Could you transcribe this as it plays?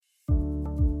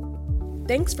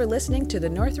Thanks for listening to the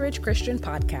Northridge Christian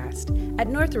Podcast. At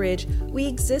Northridge, we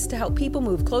exist to help people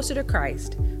move closer to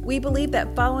Christ. We believe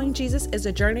that following Jesus is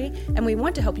a journey, and we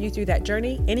want to help you through that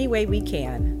journey any way we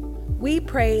can. We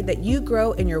pray that you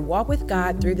grow in your walk with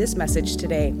God through this message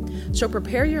today. So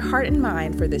prepare your heart and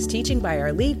mind for this teaching by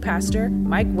our lead pastor,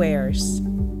 Mike Wares.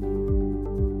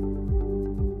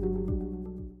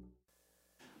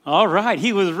 All right,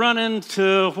 he was running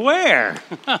to where?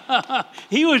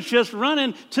 He was just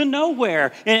running to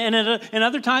nowhere. And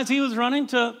other times he was running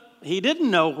to, he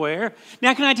didn't know where.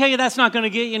 Now, can I tell you that's not going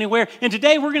to get you anywhere? And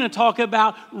today we're going to talk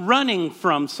about running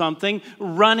from something,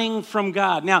 running from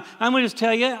God. Now, I'm going to just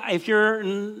tell you, if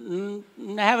you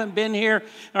haven't been here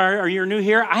or you're new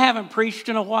here, I haven't preached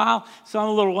in a while, so I'm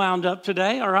a little wound up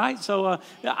today, all right? So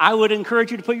I would encourage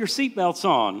you to put your seatbelts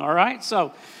on, all right?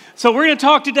 So we're going to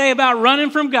talk today about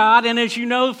running from God, and as you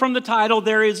know from the title,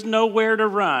 there is nowhere to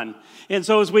run. And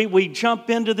so as we jump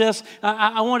into this,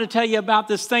 I want to tell you about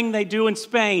this thing they do in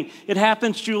Spain. It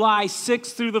happens July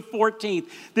 6th through the 14th.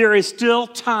 There is still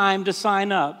time to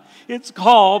sign up. It's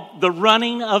called the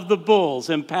Running of the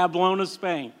Bulls in Pamplona,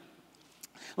 Spain.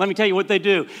 Let me tell you what they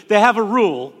do. They have a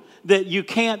rule that you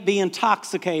can't be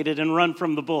intoxicated and run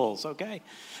from the bulls, okay?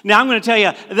 Now, I'm going to tell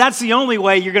you, that's the only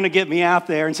way you're going to get me out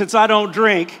there. And since I don't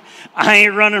drink, I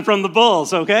ain't running from the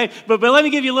bulls, okay? But let me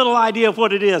give you a little idea of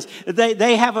what it is.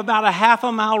 They have about a half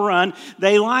a mile run.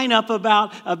 They line up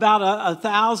about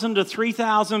 1,000 to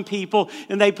 3,000 people,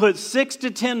 and they put 6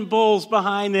 to 10 bulls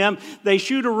behind them. They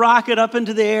shoot a rocket up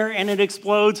into the air, and it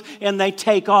explodes, and they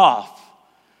take off.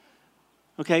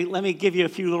 Okay, let me give you a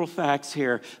few little facts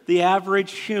here. The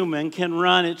average human can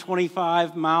run at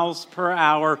 25 miles per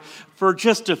hour for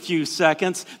just a few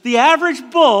seconds. The average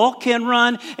bull can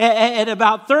run at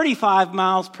about 35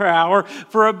 miles per hour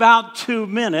for about 2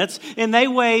 minutes, and they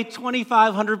weigh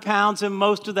 2,500 pounds, and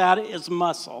most of that is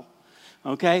muscle.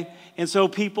 Okay, and so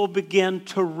people begin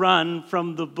to run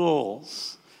from the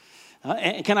bulls.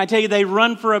 And can I tell you, they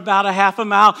run for about a half a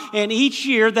mile, and each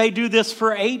year they do this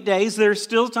for 8 days. There's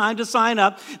still time to sign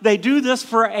up. They do this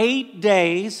for 8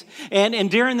 days, and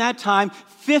during that time,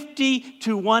 50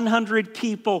 to 100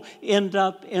 people end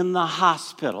up in the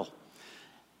hospital.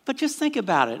 But just think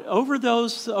about it. Over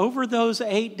those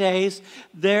 8 days,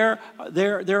 there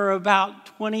are about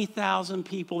 20,000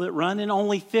 people that run, and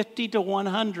only 50 to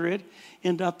 100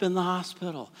 end up in the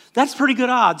hospital. That's pretty good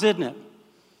odds, isn't it?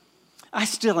 I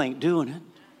still ain't doing it.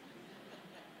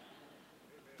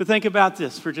 But think about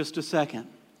this for just a second.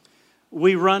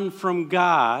 We run from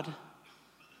God.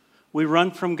 We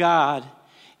run from God,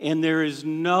 and there is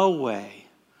no way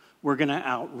we're going to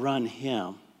outrun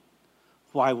Him.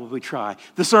 Why would we try?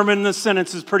 The sermon in this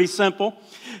sentence is pretty simple.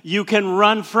 You can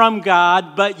run from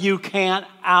God, but you can't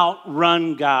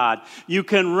outrun God. You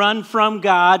can run from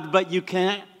God, but you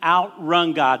can't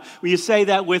outrun God. Will you say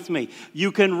that with me?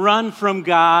 You can run from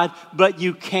God, but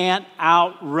you can't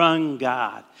outrun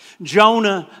God.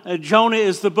 Jonah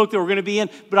is the book that we're going to be in,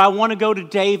 but I want to go to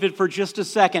David for just a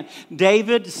second.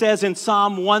 David says in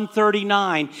Psalm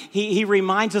 139, he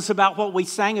reminds us about what we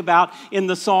sang about in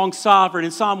the song Sovereign.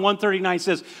 In Psalm 139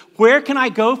 says, "Where can I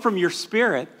go from your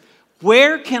spirit?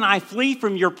 Where can I flee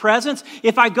from your presence?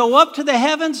 If I go up to the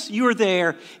heavens, you are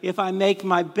there. If I make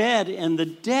my bed in the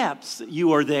depths,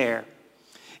 you are there.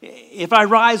 If I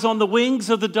rise on the wings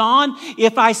of the dawn,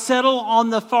 if I settle on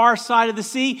the far side of the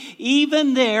sea,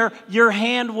 even there your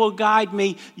hand will guide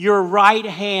me, your right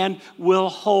hand will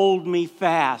hold me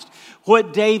fast."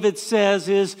 What David says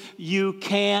is, you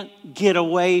can't get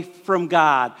away from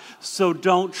God, so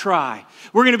don't try.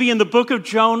 We're going to be in the book of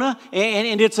Jonah,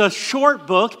 and it's a short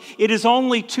book. It is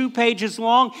only 2 pages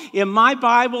long. In my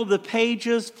Bible, the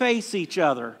pages face each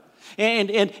other.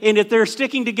 And if they're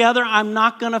sticking together, I'm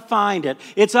not going to find it.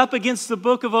 It's up against the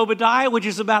book of Obadiah, which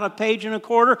is about 1.25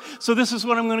 pages. So this is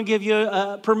what I'm going to give you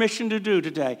permission to do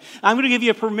today. I'm going to give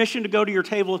you permission to go to your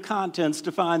table of contents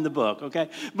to find the book, okay?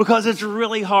 Because it's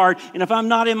really hard. And if I'm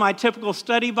not in my typical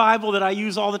study Bible that I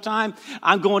use all the time,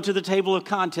 I'm going to the table of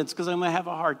contents because I'm going to have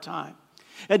a hard time.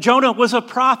 Jonah was a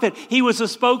prophet. He was a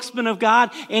spokesman of God,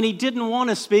 and he didn't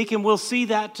want to speak, and we'll see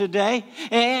that today.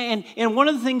 And one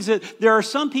of the things that there are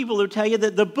some people who tell you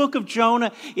that the book of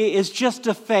Jonah is just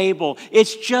a fable.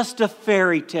 It's just a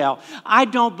fairy tale. I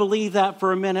don't believe that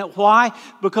for a minute. Why?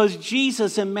 Because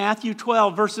Jesus in Matthew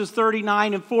 12, verses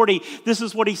 39 and 40, this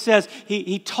is what he says.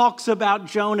 He talks about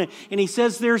Jonah, and he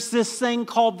says there's this thing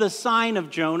called the sign of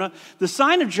Jonah. The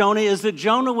sign of Jonah is that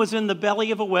Jonah was in the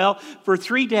belly of a whale for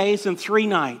 3 days and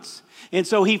 3 nights. And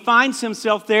so he finds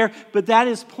himself there, but that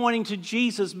is pointing to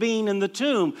Jesus being in the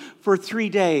tomb for 3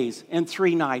 days and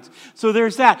 3 nights. So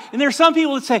there's that. And there's some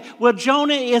people that say, well,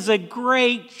 Jonah is a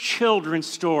great children's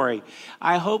story.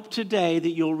 I hope today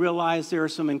that you'll realize there are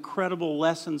some incredible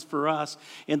lessons for us.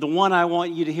 And the one I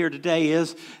want you to hear today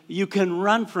is you can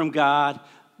run from God,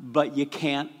 but you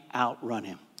can't outrun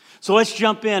him. So let's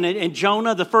jump in. In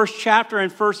Jonah, the first chapter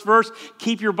and first verse,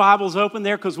 keep your Bibles open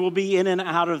there because we'll be in and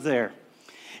out of there.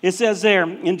 It says there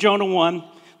in Jonah 1,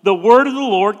 the word of the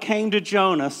Lord came to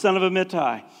Jonah, son of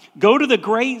Amittai. Go to the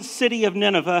great city of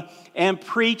Nineveh and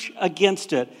preach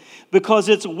against it, because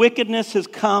its wickedness has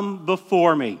come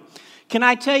before me. Can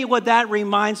I tell you what that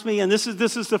reminds me? And this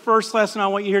is the first lesson I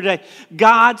want you to hear today.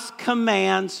 God's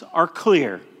commands are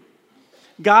clear.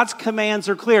 God's commands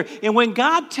are clear. And when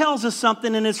God tells us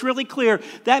something and it's really clear,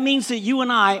 that means that you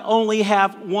and I only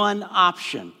have one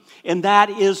option, and that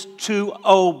is to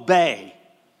obey.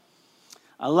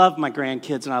 I love my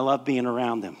grandkids, and I love being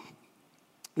around them.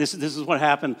 This is what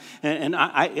happened, and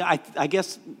I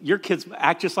guess your kids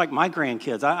act just like my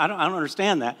grandkids. I don't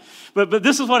understand that, but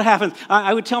this is what happens.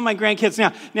 I would tell my grandkids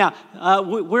now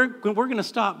we're going to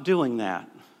stop doing that,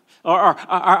 or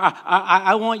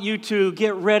I want you to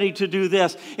get ready to do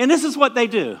this, and this is what they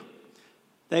do.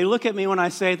 They look at me when I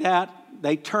say that.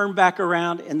 They turn back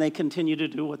around and they continue to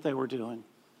do what they were doing.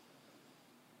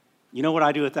 You know what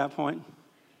I do at that point?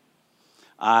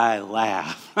 I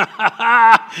laugh.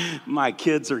 My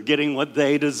kids are getting what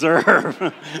they deserve.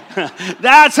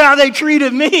 That's how they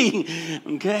treated me.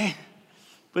 Okay?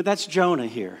 But that's Jonah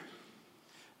here.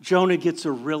 Jonah gets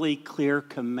a really clear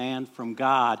command from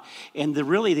God. And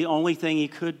the only thing he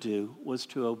could do was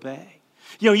to obey.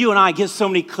 You know, you and I get so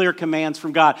many clear commands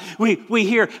from God. We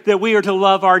hear that we are to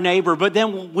love our neighbor. But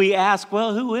then we ask,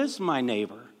 well, who is my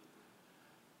neighbor?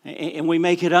 And we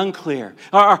make it unclear.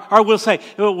 Or we'll say,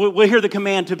 we'll hear the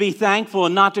command to be thankful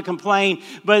and not to complain.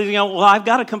 But, I've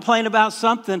got to complain about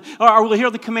something. Or we'll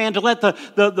hear the command to let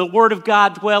the word of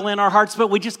God dwell in our hearts, but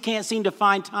we just can't seem to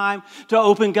find time to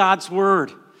open God's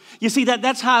word. You see,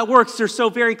 that's how it works. They're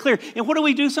so very clear. And what do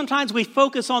we do sometimes? We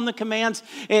focus on the commands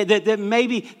that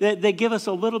maybe they give us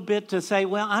a little bit to say,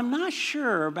 well, I'm not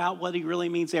sure about what he really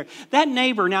means there. That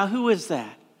neighbor, now who is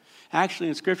that? Actually,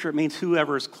 in Scripture, it means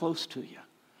whoever is close to you.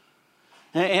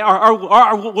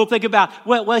 Or we'll think about,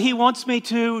 well, he wants me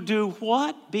to do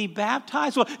what? Be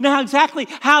baptized? Well, now exactly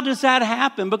how does that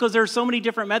happen? Because there are so many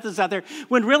different methods out there.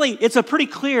 When really it's a pretty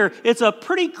clear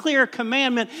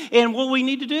commandment. And what we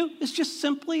need to do is just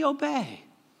simply obey.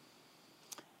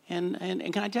 And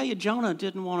can I tell you, Jonah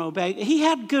didn't want to obey. He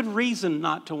had good reason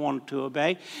not to want to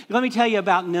obey. Let me tell you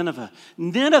about Nineveh.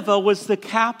 Nineveh was the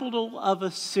capital of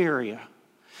Assyria.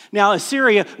 Now,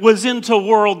 Assyria was into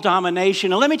world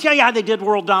domination. And let me tell you how they did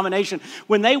world domination.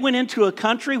 When they went into a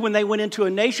country, when they went into a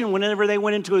nation, whenever they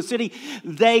went into a city,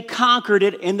 they conquered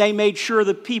it and they made sure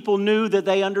the people knew that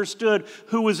they understood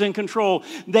who was in control.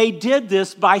 They did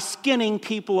this by skinning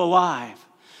people alive.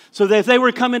 So that if they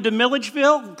were to come into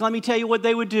Milledgeville, let me tell you what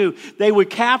they would do. They would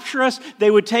capture us, they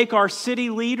would take our city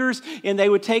leaders, and they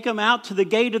would take them out to the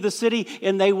gate of the city,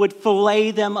 and they would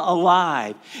fillet them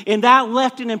alive. And that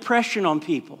left an impression on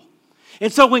people.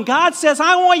 And so when God says,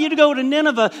 I want you to go to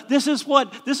Nineveh, this is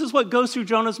what goes through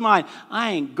Jonah's mind.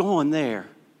 I ain't going there.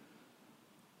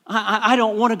 I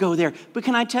don't want to go there. But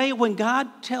can I tell you, when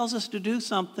God tells us to do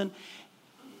something,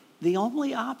 the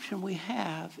only option we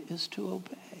have is to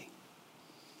obey.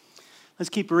 Let's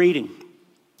keep reading.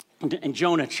 In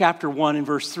Jonah chapter 1 and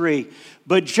verse 3.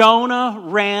 But Jonah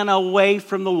ran away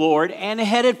from the Lord and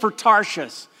headed for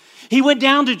Tarshish. He went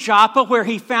down to Joppa where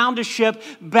he found a ship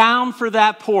bound for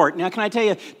that port. Now, can I tell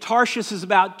you, Tarshish is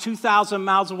about 2,000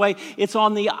 miles away. It's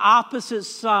on the opposite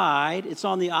side. It's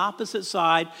on the opposite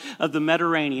side of the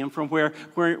Mediterranean from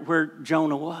where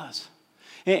Jonah was.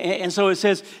 And so it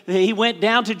says he went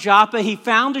down to Joppa. He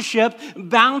found a ship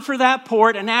bound for that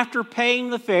port. And after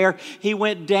paying the fare, he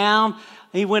went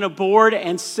aboard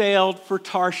and sailed for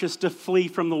Tarshish to flee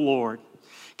from the Lord.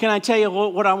 Can I tell you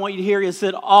what I want you to hear is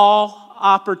that all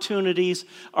opportunities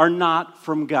are not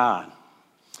from God.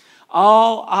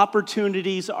 All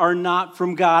opportunities are not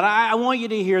from God. I want you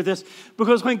to hear this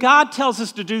because when God tells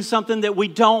us to do something that we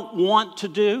don't want to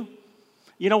do,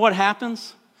 you know what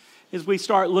happens? Is we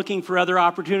start looking for other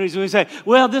opportunities and we say,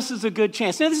 well, this is a good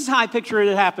chance. Now, this is how I picture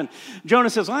it happen. Jonah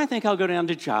says, well, I think I'll go down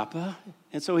to Joppa.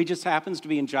 And so he just happens to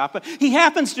be in Joppa. He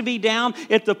happens to be down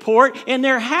at the port, and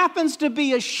there happens to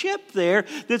be a ship there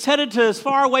that's headed to as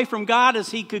far away from God as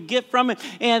he could get from it,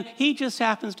 and he just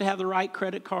happens to have the right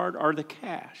credit card or the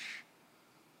cash.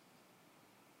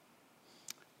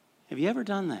 Have you ever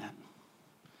done that?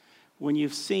 when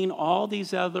you've seen all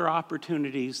these other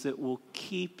opportunities that will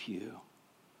keep you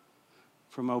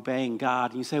from obeying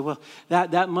God. And you say, well,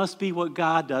 that must be what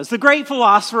God does. The great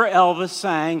philosopher Elvis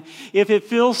sang, if it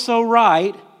feels so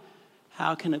right,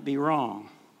 how can it be wrong?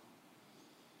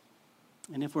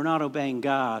 And if we're not obeying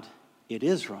God, it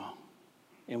is wrong.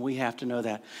 And we have to know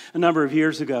that. A number of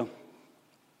years ago,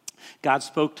 God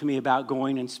spoke to me about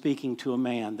going and speaking to a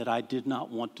man that I did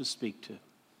not want to speak to.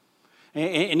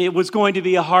 And it was going to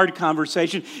be a hard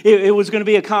conversation. It was going to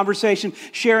be a conversation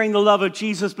sharing the love of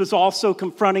Jesus, but also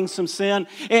confronting some sin.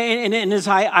 And as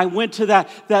I went to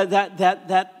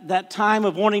that time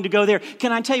of wanting to go there,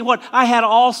 can I tell you what? I had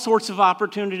all sorts of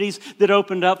opportunities that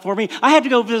opened up for me. I had to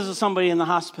go visit somebody in the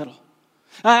hospital.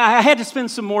 I had to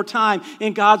spend some more time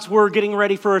in God's Word getting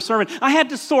ready for a sermon. I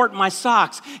had to sort my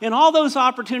socks. And all those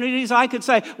opportunities, I could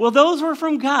say, well, those were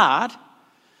from God.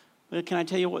 But can I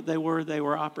tell you what they were? They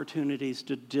were opportunities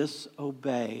to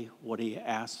disobey what He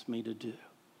asked me to do.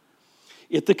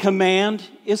 If the command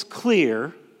is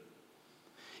clear,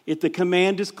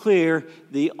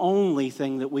 the only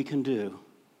thing that we can do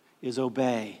is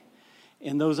obey.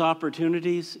 And those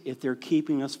opportunities, if they're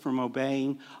keeping us from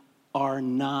obeying, are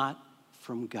not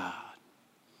from God.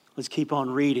 Let's keep on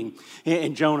reading.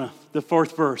 In Jonah, the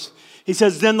 4th verse, he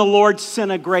says, Then the Lord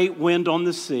sent a great wind on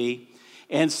the sea,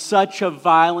 and such a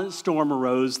violent storm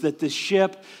arose that the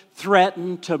ship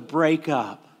threatened to break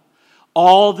up.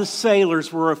 All the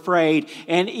sailors were afraid,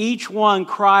 and each one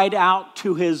cried out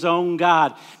to his own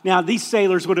God. Now, these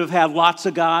sailors would have had lots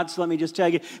of gods, let me just tell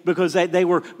you, because they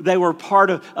were part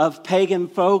of pagan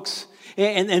folks.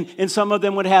 And some of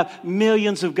them would have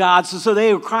millions of gods. So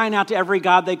they were crying out to every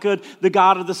god they could. The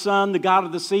god of the sun, the god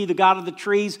of the sea, the god of the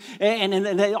trees.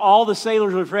 And all the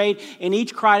sailors were afraid. And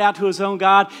each cried out to his own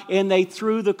god. And they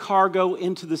threw the cargo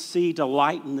into the sea to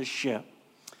lighten the ship.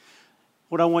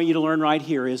 What I want you to learn right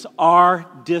here is our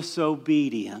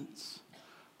disobedience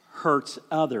hurts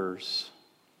others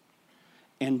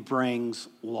and brings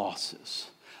losses.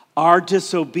 Our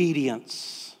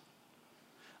disobedience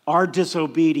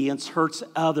hurts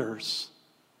others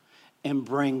and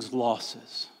brings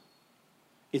losses.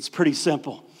 It's pretty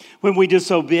simple. When we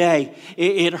disobey,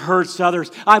 it hurts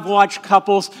others. I've watched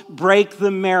couples break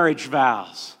the marriage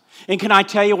vows. And can I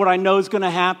tell you what I know is going to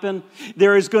happen?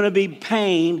 There is going to be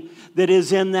pain that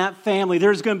is in that family.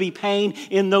 There's going to be pain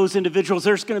in those individuals.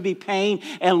 There's going to be pain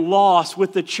and loss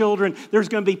with the children. There's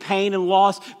going to be pain and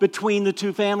loss between the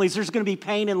two families. There's going to be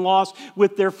pain and loss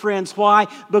with their friends. Why?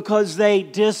 Because they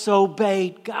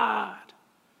disobeyed God.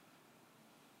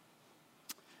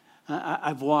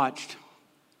 I've watched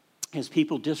as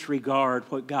people disregard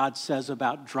what God says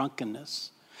about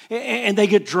drunkenness. And they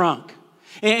get drunk.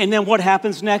 And then what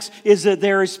happens next is that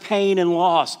there is pain and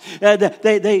loss.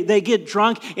 They get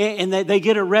drunk and they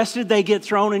get arrested. They get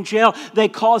thrown in jail. They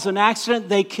cause an accident.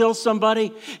 They kill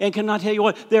somebody. And can I tell you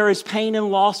what? There is pain and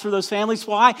loss for those families.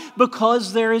 Why?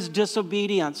 Because there is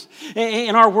disobedience.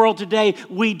 In our world today,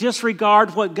 we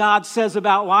disregard what God says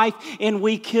about life, and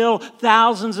we kill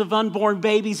thousands of unborn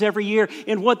babies every year.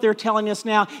 And what they're telling us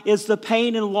now is the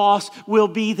pain and loss will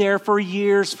be there for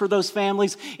years for those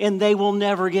families, and they will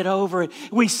never get over it.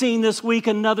 We've seen this week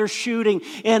another shooting,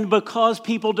 and because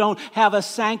people don't have a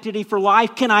sanctity for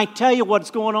life, can I tell you what's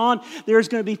going on? There's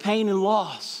going to be pain and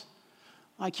loss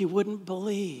like you wouldn't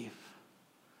believe.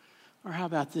 Or how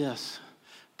about this?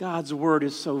 God's word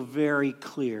is so very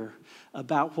clear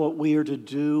about what we are to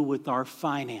do with our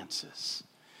finances,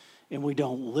 and we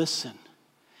don't listen.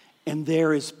 And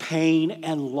there is pain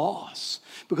and loss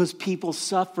because people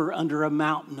suffer under a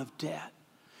mountain of debt.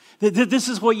 This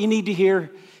is what you need to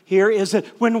hear here is that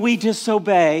when we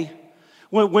disobey,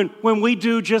 when we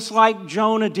do just like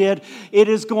Jonah did, it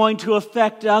is going to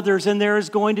affect others, and there is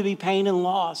going to be pain and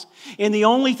loss. And the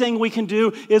only thing we can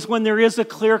do is when there is a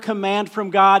clear command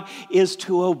from God is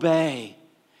to obey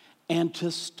and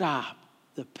to stop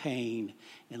the pain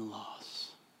and loss.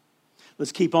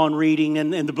 Let's keep on reading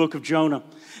in the book of Jonah.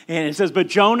 And it says, but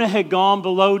Jonah had gone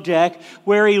below deck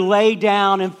where he lay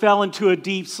down and fell into a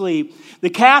deep sleep. The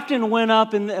captain went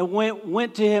up and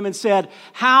went to him and said,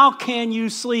 how can you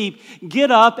sleep?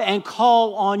 Get up and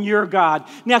call on your God.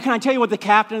 Now, can I tell you what the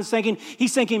captain is thinking?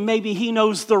 He's thinking maybe he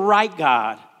knows the right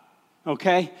God.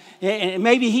 Okay? And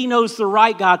maybe he knows the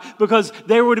right God because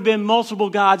there would have been multiple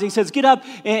gods. He says, get up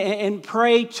and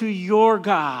pray to your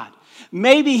God.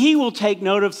 Maybe he will take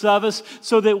notice of us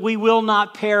so that we will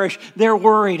not perish. They're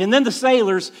worried. And then the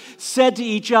sailors said to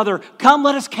each other, come,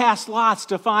 let us cast lots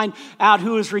to find out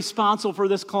who is responsible for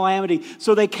this calamity.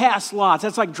 So they cast lots.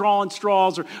 That's like drawing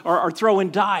straws or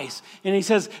throwing dice. And he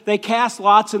says they cast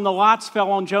lots and the lots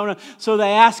fell on Jonah. So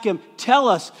they asked him, tell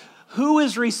us, Who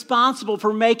is responsible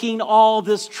for making all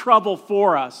this trouble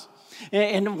for us?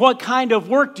 And what kind of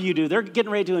work do you do? They're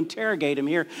getting ready to interrogate him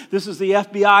here. This is the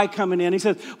FBI coming in. He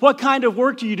says, what kind of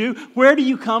work do you do? Where do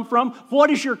you come from?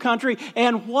 What is your country?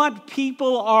 And what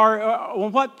people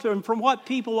from what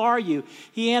people are you?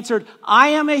 He answered, I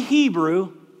am a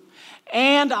Hebrew,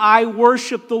 and I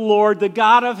worship the Lord, the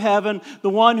God of heaven, the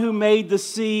one who made the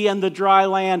sea and the dry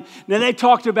land. Now, they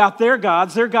talked about their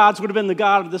gods. Their gods would have been the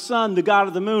God of the sun, the God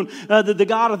of the moon, the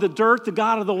God of the dirt, the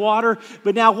God of the water.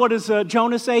 But now what does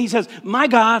Jonah say? He says, my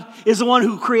God is the one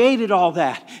who created all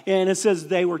that. And it says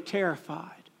they were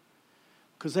terrified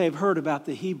because they have heard about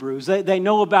the Hebrews. They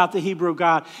know about the Hebrew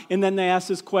God. And then they ask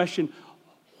this question,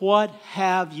 what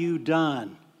have you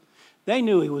done? They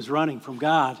knew he was running from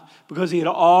God because he had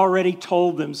already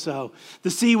told them so.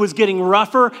 The sea was getting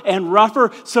rougher and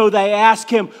rougher, so they asked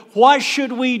him, what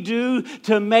should we do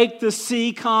to make the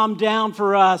sea calm down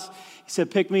for us? He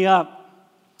said, pick me up,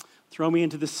 throw me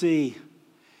into the sea,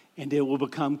 and it will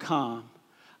become calm.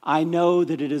 I know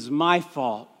that it is my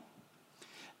fault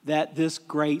that this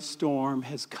great storm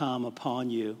has come upon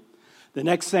you. The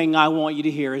next thing I want you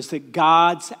to hear is that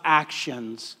God's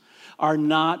actions are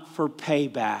not for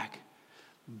payback,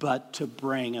 but to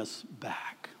bring us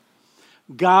back.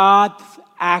 God's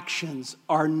actions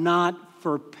are not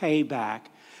for payback,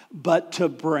 but to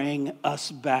bring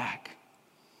us back.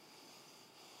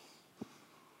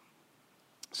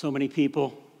 So many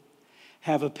people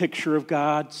have a picture of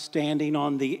God standing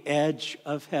on the edge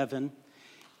of heaven.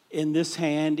 In this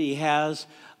hand, he has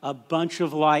a bunch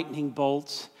of lightning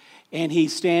bolts, and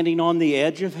he's standing on the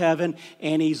edge of heaven,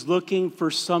 and he's looking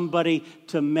for somebody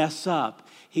to mess up.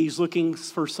 He's looking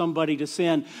for somebody to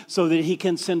sin so that he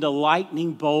can send a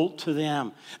lightning bolt to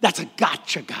them. That's a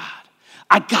gotcha God.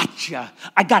 I gotcha.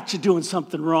 I got you doing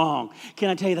something wrong. Can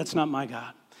I tell you that's not my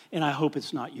God? And I hope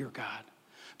it's not your God.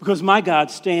 Because my God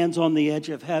stands on the edge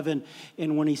of heaven,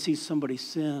 and when he sees somebody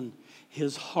sin,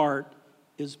 his heart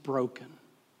is broken.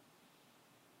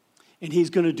 And he's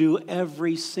going to do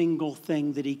every single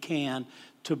thing that he can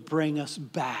to bring us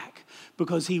back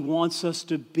because he wants us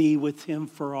to be with him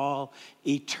for all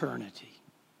eternity.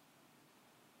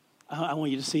 I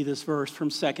want you to see this verse from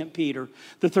 2 Peter,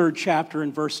 the 3rd chapter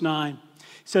in verse 9.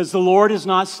 It says, the Lord is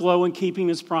not slow in keeping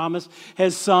his promise,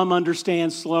 as some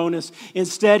understand slowness.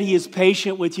 Instead, he is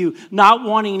patient with you, not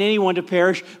wanting anyone to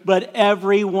perish, but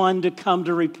everyone to come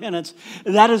to repentance.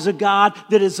 That is a God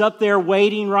that is up there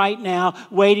waiting right now,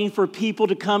 waiting for people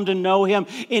to come to know him,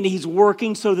 and he's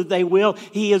working so that they will.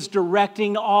 He is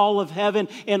directing all of heaven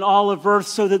and all of earth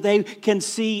so that they can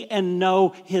see and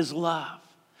know his love.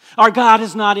 Our God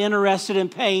is not interested in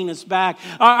paying us back.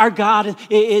 Our God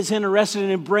is interested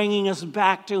in bringing us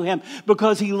back to him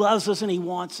because he loves us and he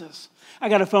wants us. I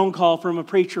got a phone call from a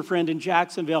preacher friend in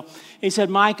Jacksonville. He said,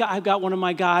 Mike, I've got one of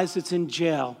my guys that's in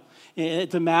jail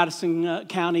at the Madison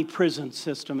County prison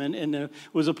system and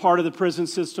was a part of the prison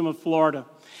system of Florida.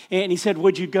 And he said,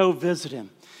 would you go visit him?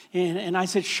 And I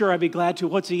said, sure, I'd be glad to.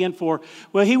 What's he in for?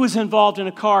 Well, he was involved in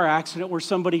a car accident where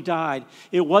somebody died.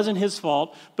 It wasn't his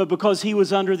fault, but because he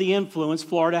was under the influence,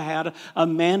 Florida had a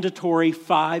mandatory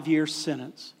 5-year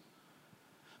sentence.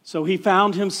 So he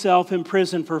found himself in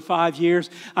prison for 5 years.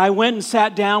 I went and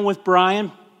sat down with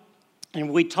Brian,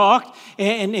 and we talked,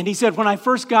 and he said, when I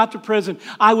first got to prison,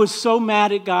 I was so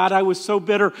mad at God. I was so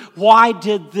bitter. Why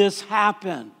did this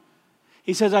happen?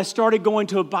 He says, I started going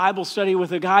to a Bible study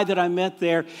with a guy that I met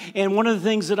there, and one of the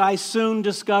things that I soon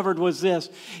discovered was this,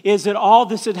 is that all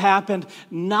this had happened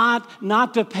not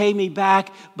to pay me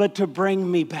back, but to bring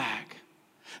me back.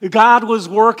 God was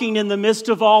working in the midst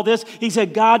of all this. He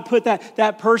said, God put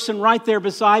that person right there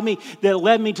beside me that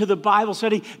led me to the Bible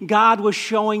study. God was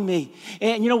showing me.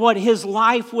 And you know what? His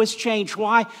life was changed.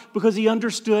 Why? Because he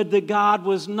understood that God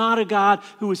was not a God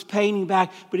who was paying him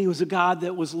back, but he was a God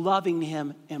that was loving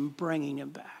him and bringing him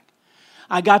back.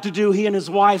 I got to do he and his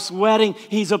wife's wedding.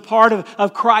 He's a part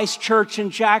of Christ Church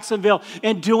in Jacksonville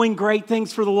and doing great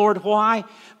things for the Lord. Why?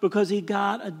 Because he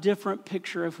got a different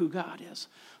picture of who God is.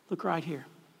 Look right here.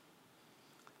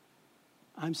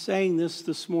 I'm saying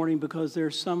this morning because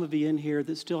there's some of you in here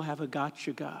that still have a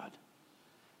gotcha God.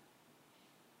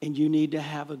 And you need to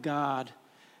have a God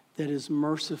that is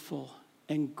merciful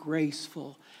and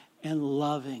graceful and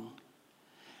loving,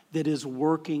 that is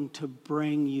working to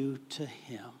bring you to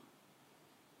him.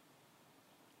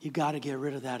 You got to get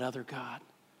rid of that other God.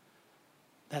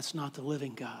 That's not the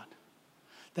living God.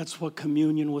 That's what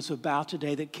communion was about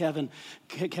today, that Kevin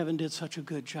did such a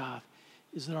good job,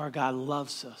 is that our God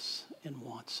loves us and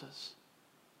wants us.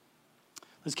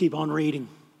 Let's keep on reading.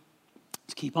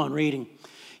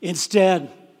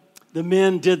 Instead, The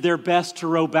men did their best to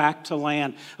row back to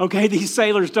land. Okay, these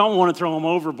sailors don't want to throw them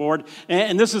overboard,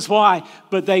 and this is why,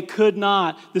 but they could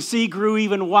not. The sea grew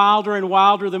even wilder and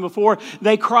wilder than before.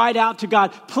 They cried out to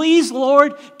God, "Please,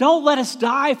 Lord, don't let us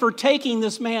die for taking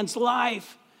this man's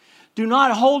life. Do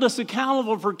not hold us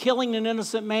accountable for killing an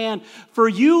innocent man, for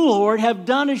you, Lord, have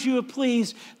done as you have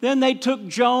pleased." Then they took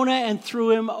Jonah and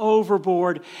threw him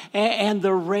overboard, and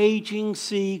the raging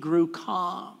sea grew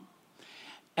calm.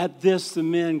 At this, the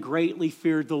men greatly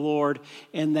feared the Lord,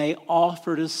 and they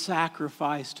offered a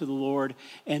sacrifice to the Lord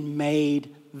and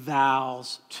made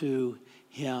vows to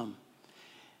him.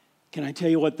 Can I tell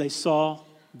you what they saw?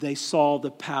 They saw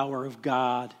the power of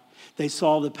God. They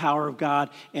saw the power of God,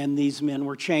 and these men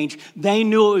were changed. They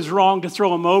knew it was wrong to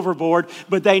throw him overboard,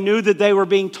 but they knew that they were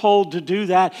being told to do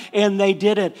that, and they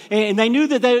did it. And they knew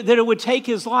that it would take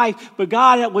his life, but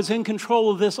God was in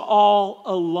control of this all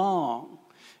along.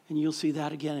 And you'll see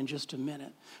that again in just a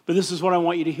minute. But this is what I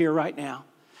want you to hear right now.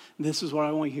 This is what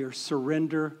I want you to hear.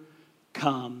 Surrender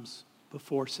comes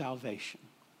before salvation.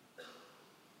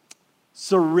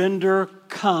 Surrender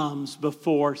comes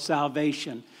before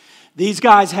salvation. These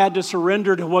guys had to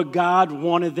surrender to what God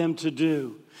wanted them to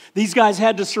do. These guys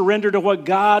had to surrender to what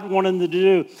God wanted them to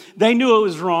do. They knew it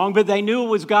was wrong, but they knew it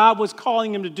was God was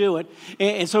calling them to do it.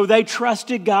 And so they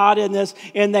trusted God in this,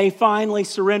 and they finally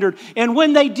surrendered. And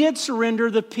when they did surrender,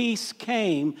 the peace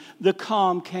came, the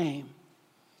calm came.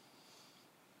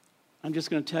 I'm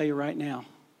just going to tell you right now,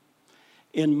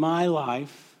 in my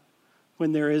life,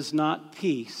 when there is not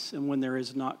peace and when there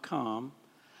is not calm,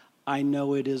 I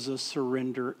know it is a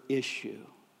surrender issue.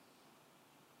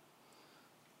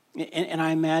 And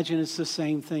I imagine it's the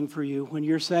same thing for you. When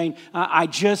you're saying, I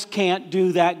just can't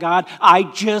do that, God. I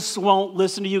just won't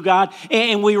listen to you, God.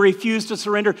 And we refuse to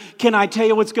surrender. Can I tell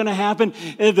you what's going to happen?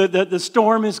 The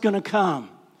storm is going to come.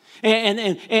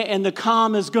 And the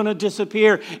calm is going to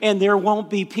disappear. And there won't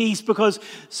be peace, because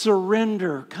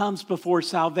surrender comes before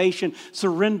salvation.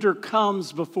 Surrender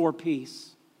comes before peace.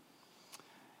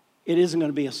 It isn't going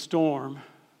to be a storm.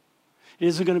 It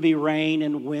isn't going to be rain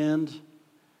and wind.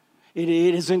 It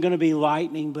isn't going to be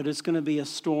lightning, but it's going to be a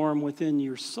storm within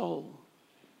your soul.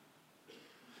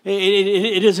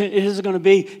 It isn't going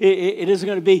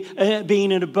to be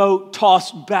being in a boat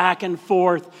tossed back and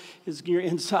forth. Your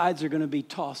insides are going to be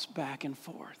tossed back and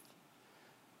forth.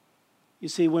 You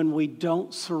see, when we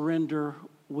don't surrender,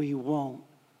 we won't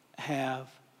have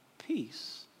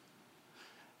peace.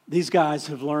 These guys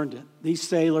have learned it. These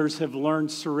sailors have learned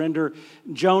surrender.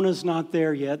 Jonah's not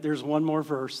there yet. There's one more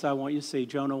verse I want you to see.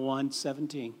 Jonah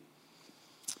 1:17.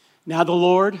 Now the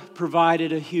Lord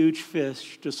provided a huge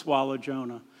fish to swallow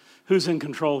Jonah. Who's in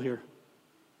control here?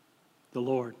 The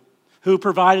Lord. Who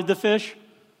provided the fish?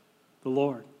 The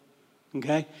Lord.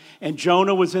 Okay? And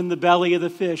Jonah was in the belly of the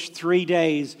fish 3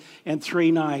 days and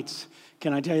 3 nights.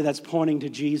 Can I tell you that's pointing to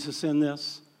Jesus in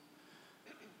this?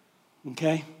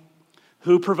 Okay?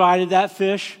 Who provided that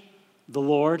fish? The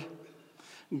Lord.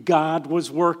 God was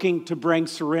working to bring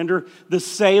surrender. The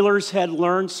sailors had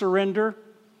learned surrender,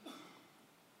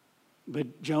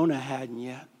 but Jonah hadn't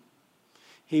yet.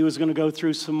 He was going to go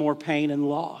through some more pain and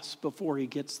loss before he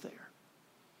gets there.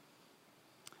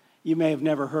 You may have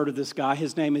never heard of this guy.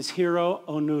 His name is Hiro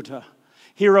Onoda.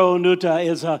 Hiro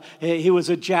Onoda was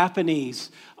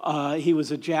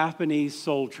a Japanese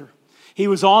soldier. He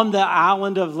was on the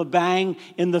island of Labang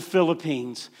in the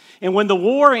Philippines. And when the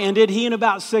war ended, he and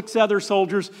about 6 other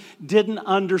soldiers didn't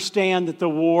understand that the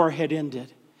war had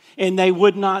ended. And they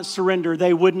would not surrender.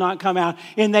 They would not come out.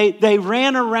 And they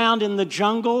ran around in the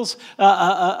jungles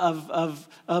of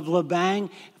Labang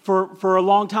for a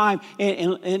long time.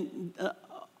 And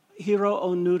Hiro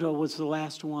Onoda was the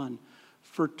last one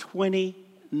for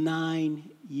 29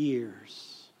 years.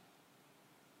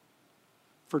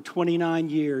 For 29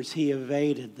 years, he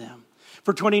evaded them.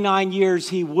 For 29 years,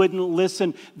 he wouldn't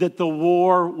listen that the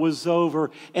war was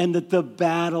over and that the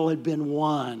battle had been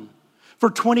won. For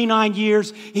 29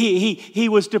 years, he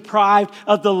was deprived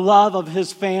of the love of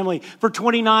his family. For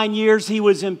 29 years, he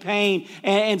was in pain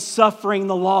and suffering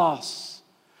the loss.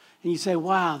 And you say,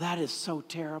 wow, that is so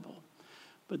terrible.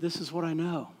 But this is what I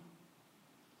know.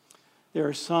 There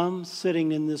are some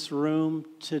sitting in this room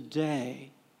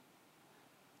today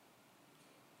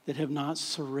that have not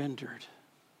surrendered.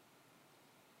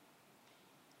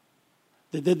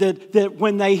 That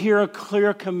when they hear a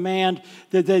clear command,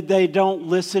 that they don't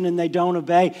listen and they don't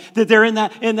obey. That they're in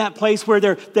that place where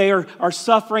they are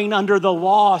suffering under the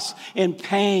loss and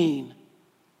pain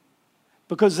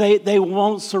because they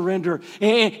won't surrender.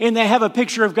 And they have a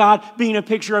picture of God being a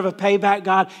picture of a payback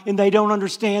God, and they don't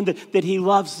understand that He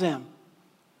loves them.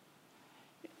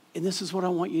 And this is what I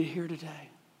want you to hear today.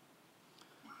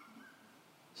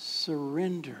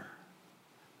 surrender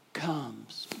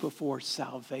comes before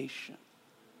salvation.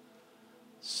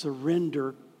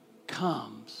 Surrender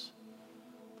comes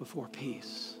before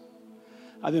peace.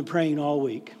 I've been praying all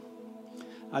week.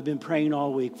 I've been praying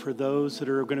all week for those that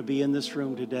are going to be in this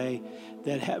room today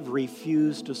that have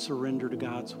refused to surrender to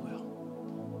God's will.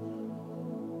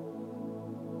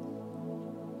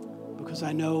 Because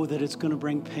I know that it's going to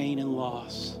bring pain and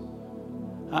loss.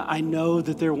 I know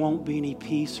that there won't be any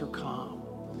peace or calm.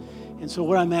 And so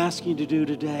what I'm asking you to do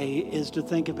today is to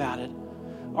think about it.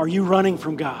 Are you running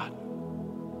from God?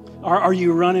 Are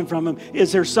you running from Him?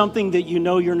 Is there something that you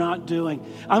know you're not doing?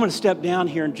 I'm going to step down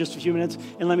here in just a few minutes,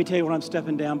 and let me tell you what I'm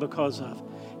stepping down because of.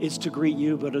 It's to greet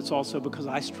you, but it's also because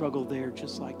I struggle there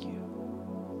just like you.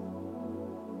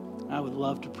 I would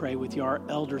love to pray with you. Our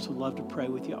elders would love to pray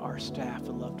with you. Our staff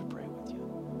would love to pray with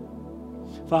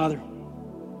you. Father,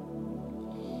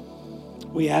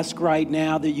 we ask right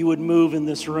now that you would move in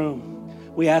this room.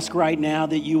 We ask right now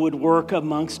that you would work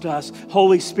amongst us.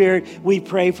 Holy Spirit, we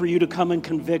pray for you to come and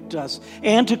convict us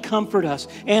and to comfort us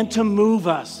and to move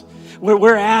us.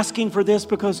 We're asking for this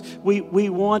because we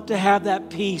want to have that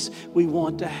peace. We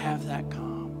want to have that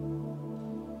calm.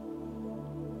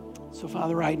 So,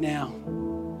 Father, right now,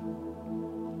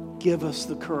 give us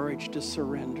the courage to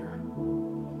surrender.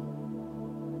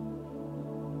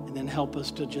 And then help us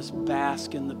to just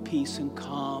bask in the peace and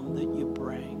calm that you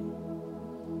bring.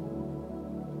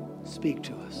 Speak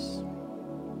to us.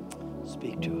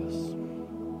 Speak to us.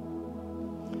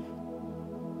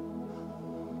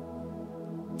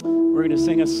 We're going to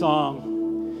sing a song.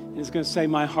 And it's going to say,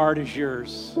 my heart is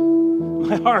yours.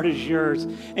 My heart is yours.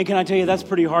 And can I tell you, that's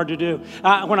pretty hard to do.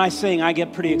 When I sing, I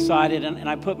get pretty excited and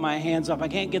I put my hands up. I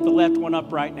can't get the left one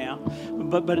up right now.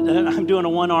 But I'm doing a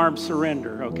one-arm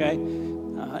surrender, okay?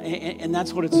 And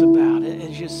that's what it's about.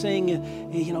 As you sing,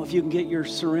 you know, if you can get your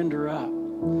surrender up.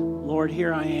 Lord,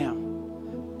 here I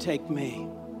am. Take me.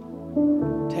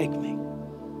 Take me.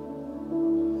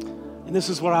 And this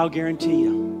is what I'll guarantee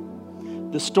you.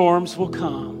 The storms will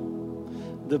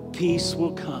come. The peace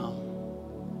will come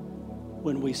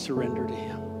when we surrender to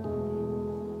Him.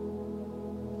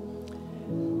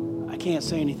 I can't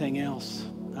say anything else.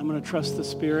 I'm going to trust the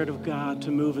Spirit of God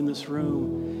to move in this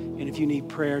room. And if you need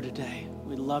prayer today,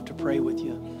 we'd love to pray with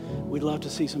you. We'd love to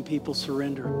see some people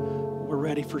surrender. We're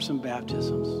ready for some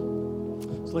baptisms.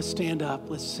 So let's stand up,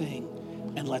 let's sing,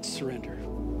 and let's surrender.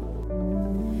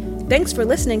 Thanks for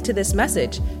listening to this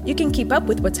message. You can keep up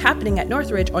with what's happening at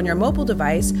Northridge on your mobile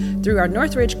device through our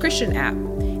Northridge Christian app.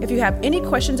 If you have any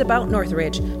questions about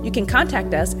Northridge, you can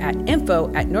contact us at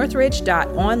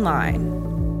info@northridge.online.